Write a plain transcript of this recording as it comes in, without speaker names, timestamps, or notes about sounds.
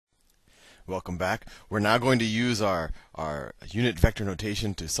Welcome back. We're now going to use our unit vector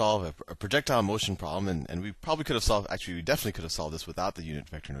notation to solve a projectile motion problem, and we probably could have solved, actually we definitely could have solved this without the unit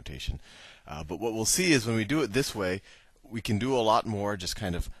vector notation. But what we'll see is when we do it this way, we can do a lot more just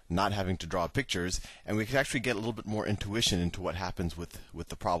kind of not having to draw pictures, and we can actually get a little bit more intuition into what happens with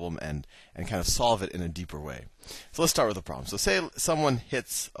the problem and kind of solve it in a deeper way. So let's start with the problem. So say someone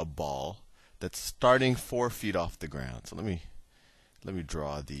hits a ball that's starting 4 feet off the ground. So let me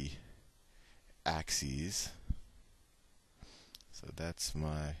draw the axes. So that's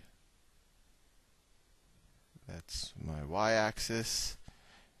my y-axis,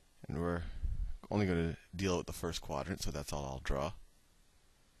 and we're only going to deal with the first quadrant, so that's all I'll draw.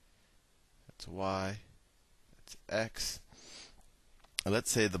 That's y, that's x. And let's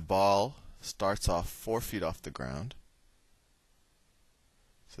say the ball starts off 4 feet off the ground.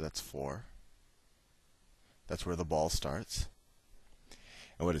 So that's 4. That's where the ball starts.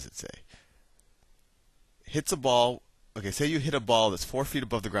 And what does it say? Hits a ball. Okay, say you hit a ball that's 4 feet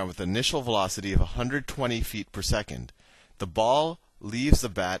above the ground with an initial velocity of 120 feet per second. The ball leaves the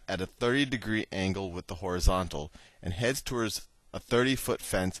bat at a 30-degree angle with the horizontal and heads towards a 30-foot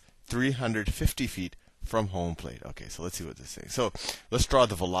fence 350 feet from home plate. Okay, so let's see what this is. So let's draw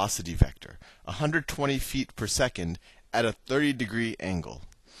the velocity vector. 120 feet per second at a 30-degree angle.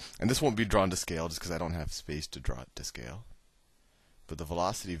 And this won't be drawn to scale just because I don't have space to draw it to scale. But the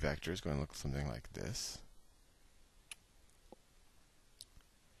velocity vector is going to look something like this.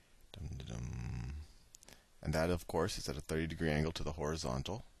 And that, of course, is at a 30-degree angle to the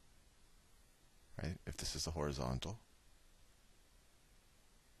horizontal. Right? If this is the horizontal.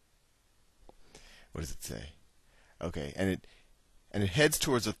 What does it say? Okay, and it heads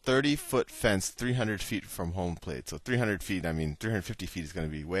towards a 30-foot fence 300 feet from home plate. So 300 feet, I mean 350 feet is going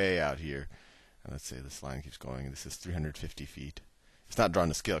to be way out here. And let's say this line keeps going, and this is 350 feet. It's not drawn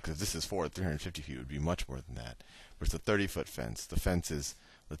to scale because if this is 350 feet would be much more than that. But it's a 30-foot fence. The fence is,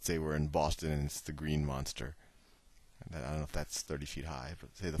 let's say we're in Boston and it's the Green Monster. And I don't know if that's 30 feet high, but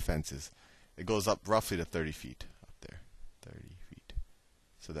say the fence is, it goes up roughly to 30 feet up there. 30 feet.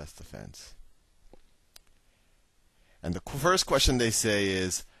 So that's the fence. And the first question they say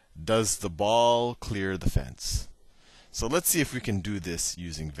is, does the ball clear the fence? So let's see if we can do this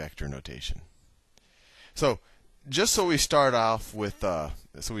using vector notation. So just so we start off with,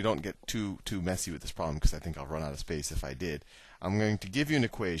 so we don't get too messy with this problem, because I think I'll run out of space if I did, I'm going to give you an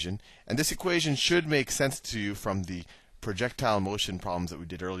equation, and this equation should make sense to you from the projectile motion problems that we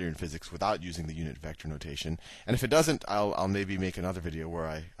did earlier in physics without using the unit vector notation. And if it doesn't, I'll maybe make another video where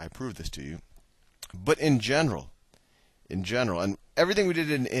I prove this to you. But in general, and everything we did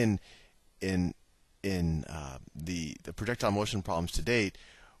in the projectile motion problems to date,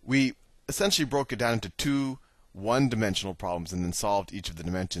 we essentially broke it down into two one-dimensional problems and then solved each of the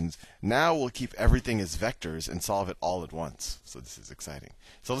dimensions. Now we'll keep everything as vectors and solve it all at once. So this is exciting.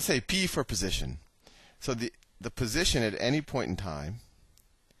 So let's say P for position. So the position at any point in time,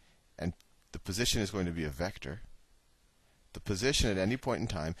 and the position is going to be a vector. The position at any point in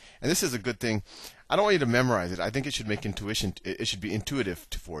time, and this is a good thing. I don't want you to memorize it. I think it should make intuition. It should be intuitive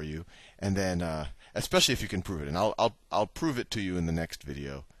for you, and then especially if you can prove it. And I'll prove it to you in the next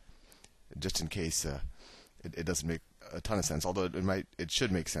video, just in case it doesn't make a ton of sense. Although it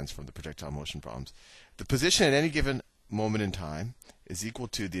should make sense from the projectile motion problems. The position at any given moment in time is equal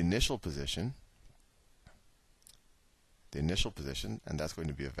to the initial position. The initial position, and that's going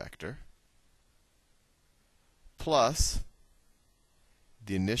to be a vector, plus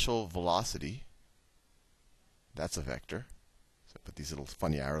the initial velocity, that's a vector. So I put these little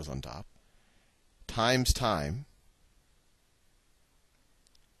funny arrows on top, times time,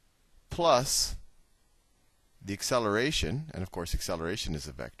 plus the acceleration, and of course acceleration is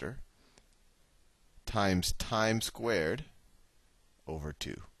a vector, times time squared over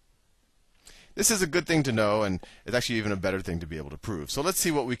 2. This is a good thing to know, and it's actually even a better thing to be able to prove. So let's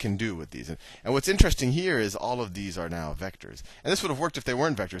see what we can do with these. And what's interesting here is all of these are now vectors. And this would have worked if they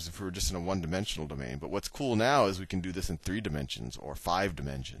weren't vectors, if we were just in a one-dimensional domain. But what's cool now is we can do this in 3 dimensions, or 5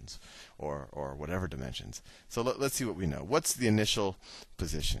 dimensions, or whatever dimensions. So let's see what we know. What's the initial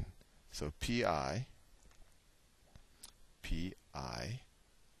position? So Pi,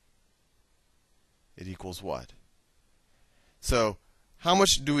 it equals what? So how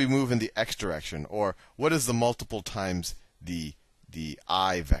much do we move in the x direction? Or what is the multiple times the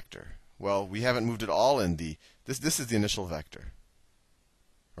I vector? Well, we haven't moved at all in this is the initial vector,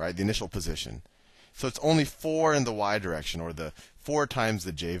 right? The initial position. So it's only 4 in the y direction, or the 4 times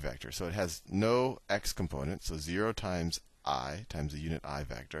the j vector. So it has no x component, so 0 times I times the unit I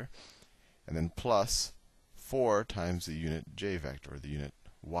vector, and then plus 4 times the unit j vector, or the unit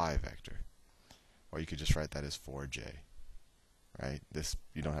y vector. Or you could just write that as 4j. Right? This,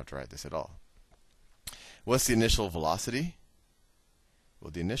 you don't have to write this at all. What's the initial velocity?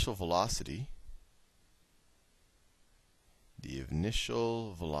 Well, the initial velocity,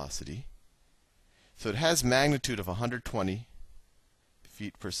 so it has magnitude of 120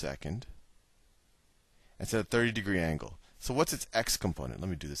 feet per second. It's at a 30-degree angle. So what's its x component? Let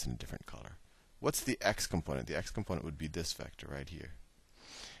me do this in a different color. What's the x component? The x component would be this vector right here.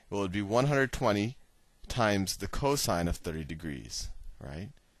 Well, it would be 120 times the cosine of 30 degrees, right?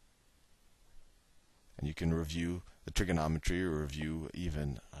 And you can review the trigonometry or review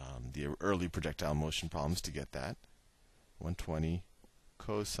even the early projectile motion problems to get that. 120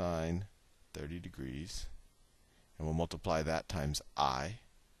 cosine 30 degrees. And we'll multiply that times I.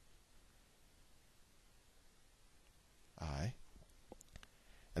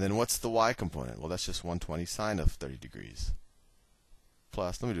 And then what's the y component? Well, that's just 120 sine of 30 degrees.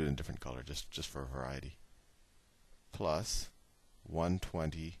 Plus, let me do it in a different color, just for variety. Plus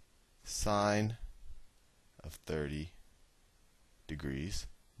 120 sine of 30 degrees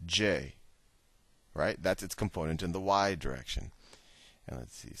j. Right? That's its component in the y direction. And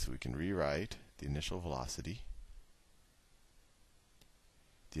let's see, so we can rewrite the initial velocity.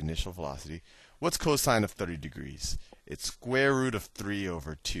 What's cosine of 30 degrees? It's square root of 3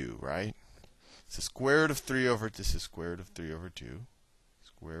 over 2, right? So square root of 3 over, this is square root of 3 over 2.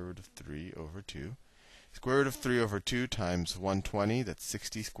 Square root of 3 over 2. Square root of 3 over 2 times 120, that's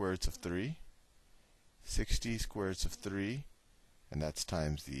 60 square roots of 3. 60 square roots of 3, and that's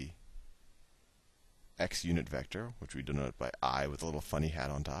times the x unit vector, which we denote by I with a little funny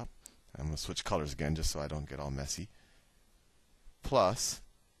hat on top. I'm going to switch colors again just so I don't get all messy. Plus,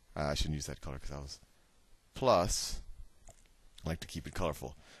 I shouldn't use that color because I was plus, I like to keep it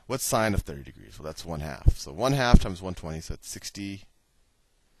colorful. What's sine of 30 degrees? Well, that's 1/2. So 1/2 times 120, so that's 60j.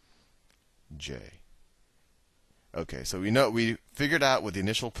 Okay, so we figured out what the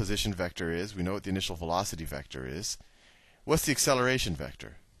initial position vector is. We know what the initial velocity vector is. What's the acceleration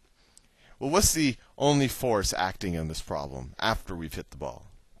vector? Well, what's the only force acting in this problem after we've hit the ball?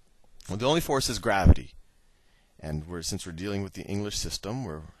 Well, the only force is gravity. And since we're dealing with the English system,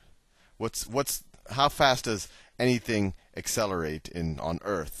 how fast does anything accelerate on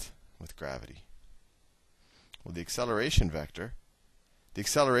Earth with gravity? Well, the acceleration vector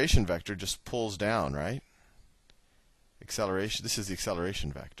just pulls down, right? This is the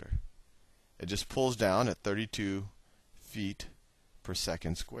acceleration vector. It just pulls down at 32 feet per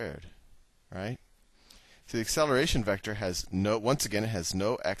second squared, right? So the acceleration vector once again, it has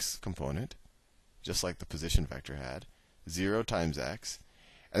no x component, just like the position vector had. 0 times x.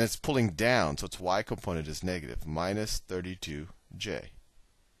 And it's pulling down, so its y component is negative, minus 32j.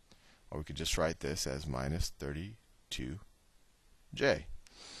 Or we could just write this as minus 32j.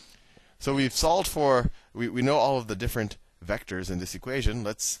 So we've solved for, we know all of the different vectors in this equation.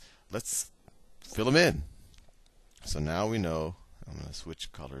 Let's fill them in. So now we know, I'm going to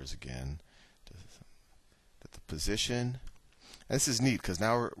switch colors again, that the position, and this is neat because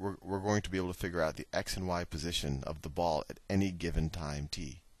now we're going to be able to figure out the x and y position of the ball at any given time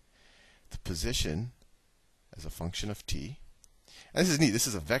t. The position as a function of t, and this is neat, this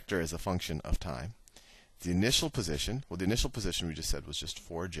is a vector as a function of time. The initial position, well, the initial position we just said was just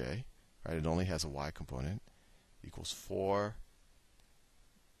 4j, right? It only has a y component, equals 4j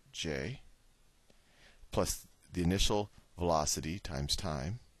plus the initial velocity times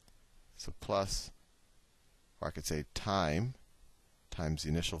time. So plus, or I could say time times the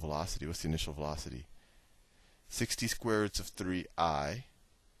initial velocity. What's the initial velocity? 60 square roots of 3I.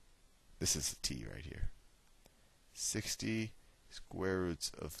 This is t right here. 60 square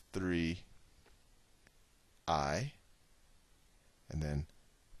roots of 3I. And then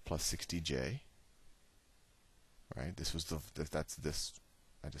plus 60j. Right? This was that's this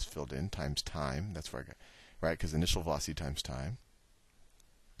I just filled in times time. That's where I got, right? Because initial velocity times time.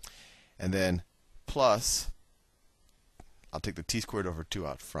 And then plus, I'll take the t squared over 2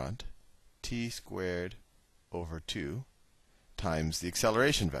 out front. T squared over 2 times the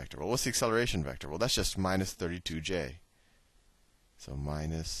acceleration vector. Well, what's the acceleration vector? Well, that's just minus 32j. So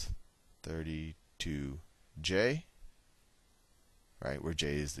minus 32j, right? Where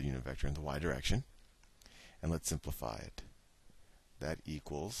j is the unit vector in the y direction. And let's simplify it. That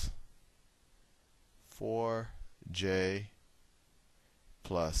equals 4j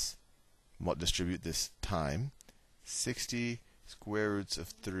plus, distribute this time, 60 square roots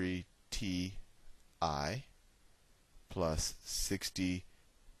of 3ti plus 60tj,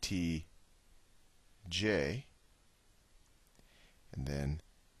 and then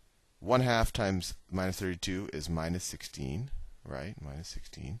 1/2 times minus 32 is minus 16, right? Minus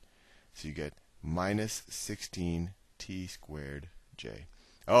 16. So you get minus 16t squared j.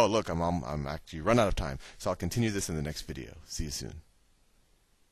 Oh, look, I'm actually run out of time. So I'll continue this in the next video. See you soon.